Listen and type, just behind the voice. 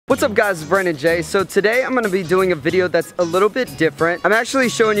What's up guys, it's Brandon J. So today I'm going to be doing a video that's a little bit different. I'm actually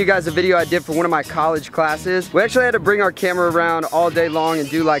showing you guys a video I did for one of my college classes. We actually had to bring our camera around all day long and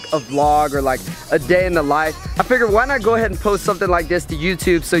do like a vlog or like a day in the life. I figured why not go ahead and post something like this to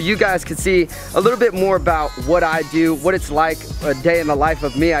YouTube so you guys can see a little bit more about what I do, what it's like a day in the life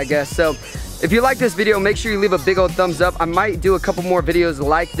of me, I guess. So if you like this video, make sure you leave a big old thumbs up. I might do a couple more videos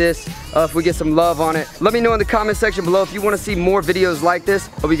like this if we get some love on it. Let me know in the comment section below if you want to see more videos like this.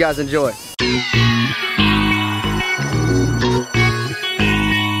 Hope you guys enjoy.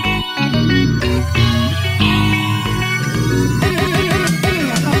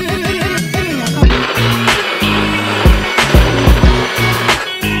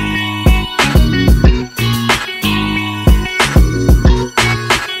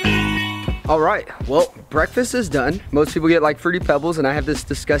 Alright, well, breakfast is done. Most people get like Fruity Pebbles and I have this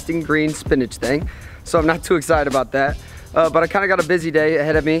disgusting green spinach thing, so I'm not too excited about that. But I kind of got a busy day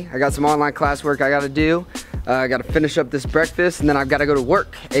ahead of me. I got some online classwork I got to do. I got to finish up this breakfast and then I've got to go to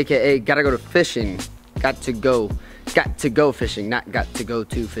work, aka got to go to fishing. Got to go fishing, not got to go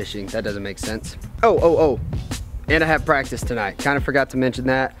to fishing. That doesn't make sense. Oh. And I have practice tonight. Kind of forgot to mention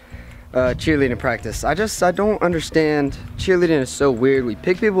that. Cheerleading practice. I don't understand. Cheerleading is so weird. We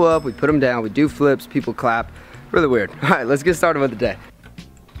pick people up, we put them down, we do flips, people clap. Really weird. All right, let's get started with the day.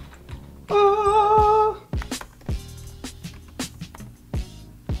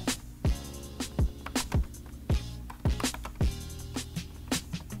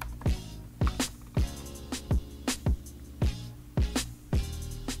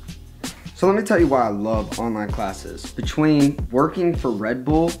 So let me tell you why I love online classes. Between working for Red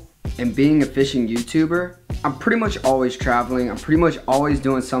Bull and being a fishing YouTuber, I'm pretty much always traveling. I'm pretty much always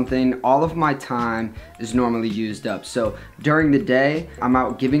doing something. All of my time is normally used up. So during the day, I'm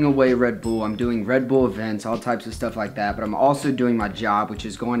out giving away Red Bull. I'm doing Red Bull events, all types of stuff like that. But I'm also doing my job, which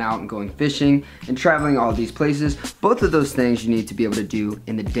is going out and going fishing and traveling all these places. Both of those things you need to be able to do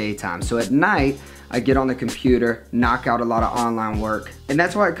in the daytime. So at night, I get on the computer, knock out a lot of online work. And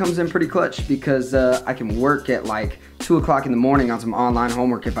that's why it comes in pretty clutch, because I can work at like 2 o'clock in the morning on some online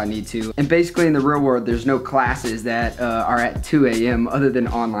homework if I need to. And basically in the real world, there's no classes that are at 2 a.m. other than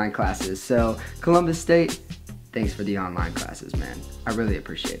online classes. So Columbus State, thanks for the online classes, man. I really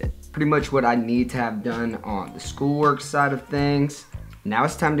appreciate it. Pretty much what I need to have done on the schoolwork side of things. Now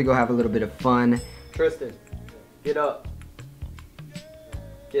it's time to go have a little bit of fun. Tristan, get up.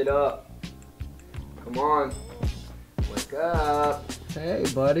 Get up. Come on. Wake up. Hey,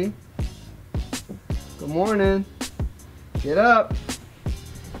 buddy. Good morning. Get up.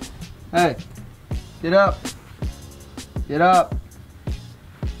 Hey, get up. Get up.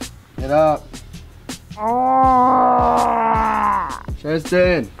 Get up. Oh,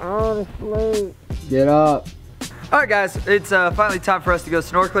 Tristan. Oh, sleep. Get up. All right, guys, it's finally time for us to go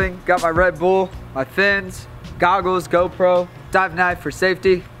snorkeling. Got my Red Bull, my fins, goggles, GoPro, dive knife for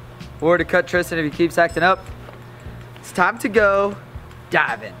safety, or to cut Tristan if he keeps acting up. It's time to go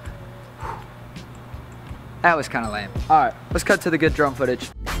diving. That was kind of lame. All right, let's cut to the good drone footage.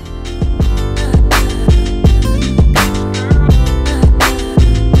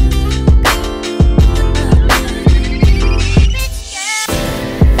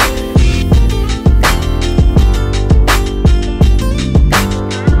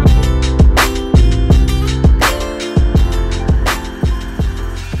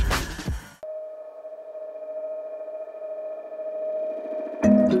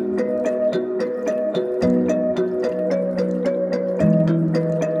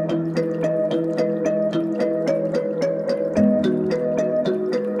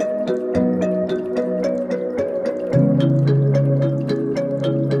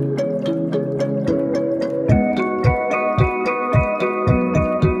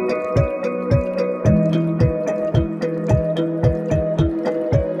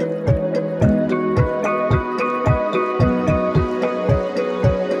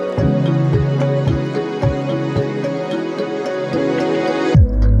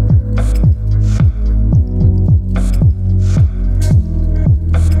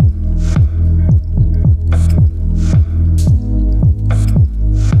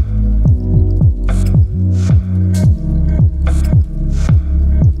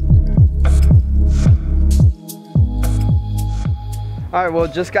 All right, well,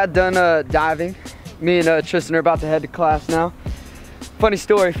 just got done diving. Me and Tristan are about to head to class now. Funny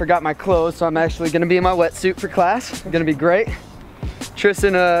story, forgot my clothes, so I'm actually gonna be in my wetsuit for class. Gonna be great.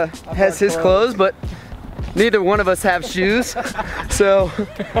 Tristan has his clothes, but neither one of us have shoes. So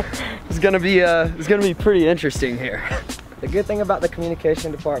it's gonna be pretty interesting here. The good thing about the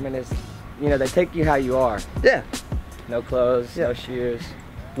communication department is, you know, they take you how you are. Yeah. No clothes, no shoes.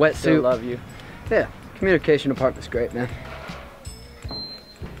 wetsuit. Love you. Yeah, communication department's great, man.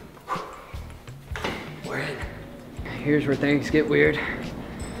 We're in. Here's where things get weird.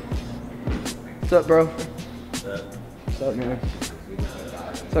 What's up, bro? What's up, man?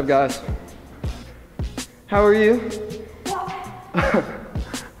 What's up, guys? How are you?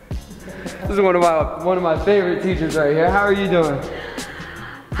 This is one of my favorite teachers right here. How are you doing?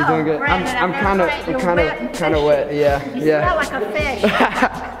 You doing good? Brandon, I'm kind of wet. Yeah, You yeah. smell like a fish.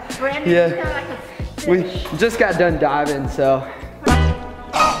 Brandon, Yeah. you smell like a fish. We just got done diving, so.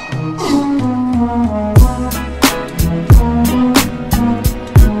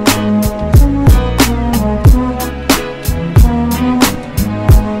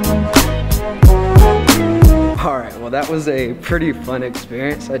 Alright, well that was a pretty fun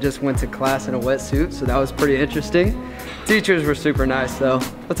experience. I just went to class in a wetsuit, so that was pretty interesting. Teachers were super nice though.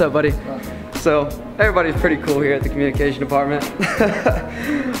 What's up, buddy? So, everybody's pretty cool here at the communication department.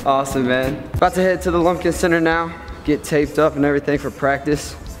 Awesome, man. About to head to the Lumpkin Center now, get taped up and everything for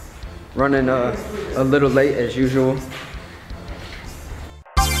practice. Running a little late as usual.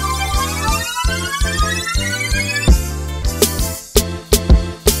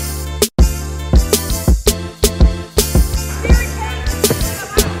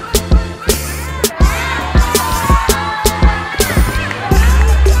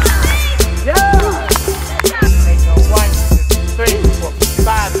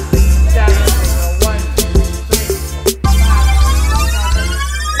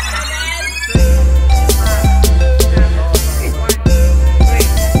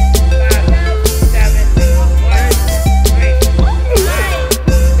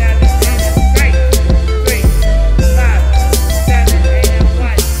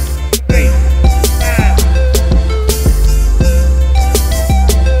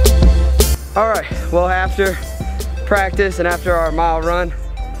 Well, after practice and after our mile run,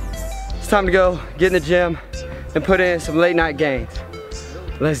 it's time to go get in the gym and put in some late night gains.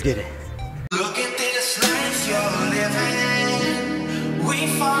 Let's get it. Look at this life you're living. We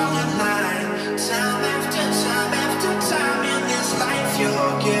fall in line time after time in this life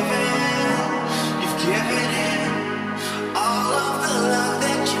you're giving. You've given in all of the love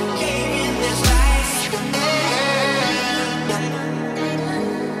that you gave in this life.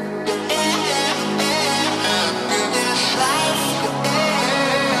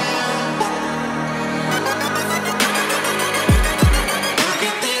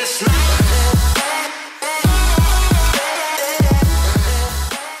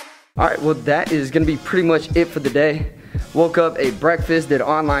 Alright, well that is gonna be pretty much it for the day. Woke up, ate breakfast, did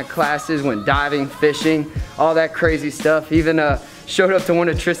online classes, went diving, fishing, all that crazy stuff. Even showed up to one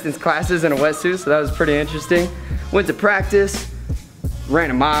of Tristan's classes in a wetsuit, so that was pretty interesting. Went to practice,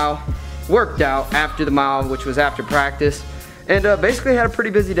 ran a mile, worked out after the mile, which was after practice, and basically had a pretty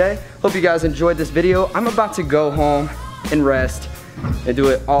busy day. Hope you guys enjoyed this video. I'm about to go home and rest and do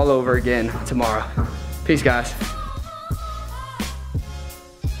it all over again tomorrow. Peace, guys.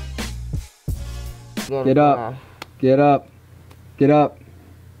 Get up, get up, get up.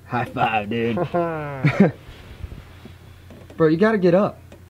 High five, dude. Bro, you gotta get up.